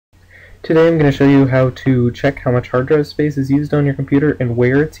Today I'm going to show you how to check how much hard drive space is used on your computer and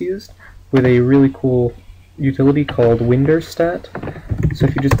where it's used with a really cool utility called windirstat. So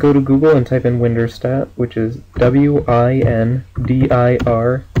if you just go to Google and type in windirstat, which is WINDIRSTAT,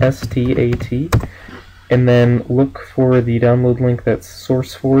 and then look for the download link that's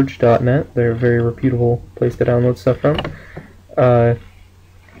sourceforge.net. They're a very reputable place to download stuff from. And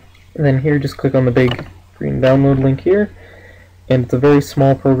then here, just click on the big green download link here. And it's a very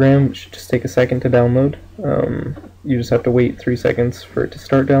small program. It should just take a second to download. You just have to wait 3 seconds for it to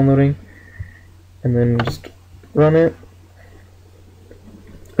start downloading, and then just run it.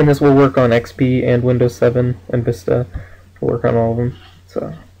 And this will work on XP and Windows 7 and Vista. It'll work on all of them.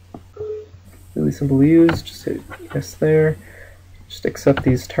 So really simple to use. Just hit yes there. Just accept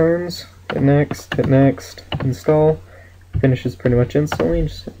these terms. Hit next. Hit next. Install. Finishes pretty much instantly.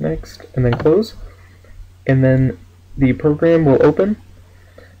 Just hit next and then close. And then the program will open.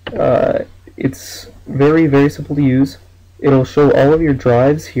 It's very simple to use. It'll show all of your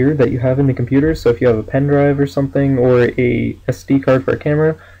drives here that you have in the computer. So if you have a pen drive or something, or a SD card for a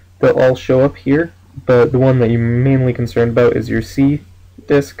camera, they'll all show up here. But the one that you're mainly concerned about is your C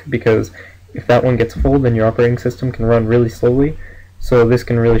disk, because if that one gets full, then your operating system can run really slowly. So this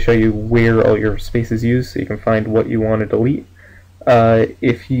can really show you where all your space is used, so you can find what you want to delete.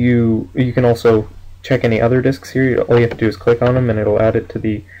 If you can also check any other disks here. All you have to do is click on them and it'll add it to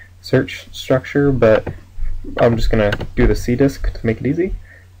the search structure, but I'm just going to do the C disk to make it easy.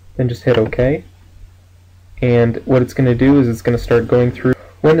 Then just hit OK. And what it's going to do is it's going to start going through.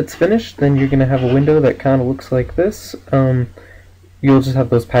 When it's finished, then you're going to have a window that kind of looks like this. You'll just have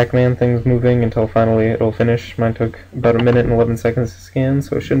those Pac-Man things moving until finally it'll finish. Mine took about 1 minute and 11 seconds to scan,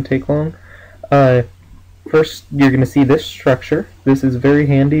 so it shouldn't take long. First, you're going to see this structure. This is very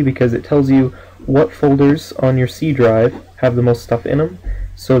handy because it tells you what folders on your C drive have the most stuff in them.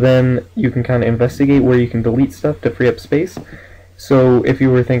 So then you can kind of investigate where you can delete stuff to free up space. So if you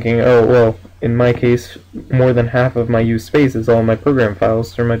were thinking, oh, well, in my case, more than half of my used space is all my program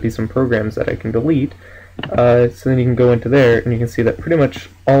files, there might be some programs that I can delete. So then you can go into there and you can see that pretty much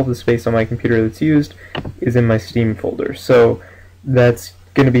all of the space on my computer that's used is in my Steam folder. So that's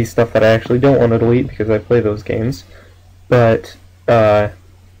going to be stuff that I actually don't want to delete because I play those games. But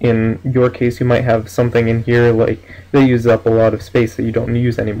in your case, you might have something in here like that uses up a lot of space that you don't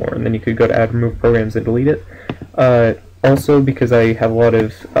use anymore, and then you could go to add remove programs and delete it. Also, because I have a lot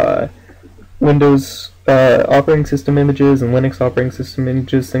of Windows operating system images and Linux operating system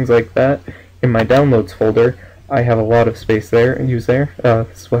images, things like that, in my downloads folder, I have a lot of space there and use there.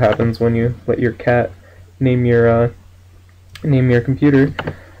 This is what happens when you let your cat name your computer.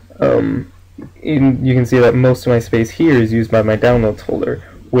 You can see that most of my space here is used by my downloads folder,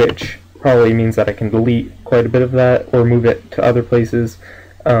 which probably means that I can delete quite a bit of that or move it to other places.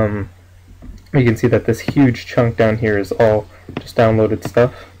 You can see that this huge chunk down here is all just downloaded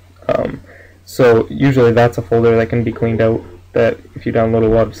stuff. So usually that's a folder that can be cleaned out, that if you download a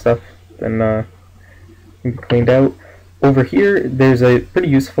lot of stuff, then it can be cleaned out. Over here, there's a pretty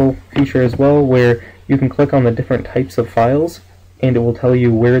useful feature as well where you can click on the different types of files and it will tell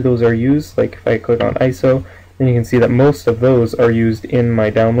you where those are used. Like if I click on ISO, then you can see that most of those are used in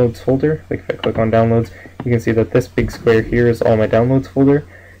my downloads folder. Like if I click on downloads, you can see that this big square here is all my downloads folder.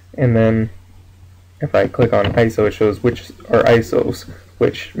 And then if I click on ISO, it shows which are ISOs,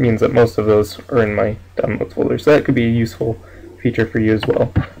 which means that most of those are in my downloads folder. So that could be a useful feature for you as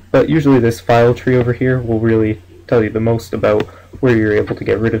well. But usually this file tree over here will really tell you the most about where you're able to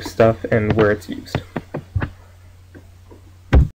get rid of stuff and where it's used.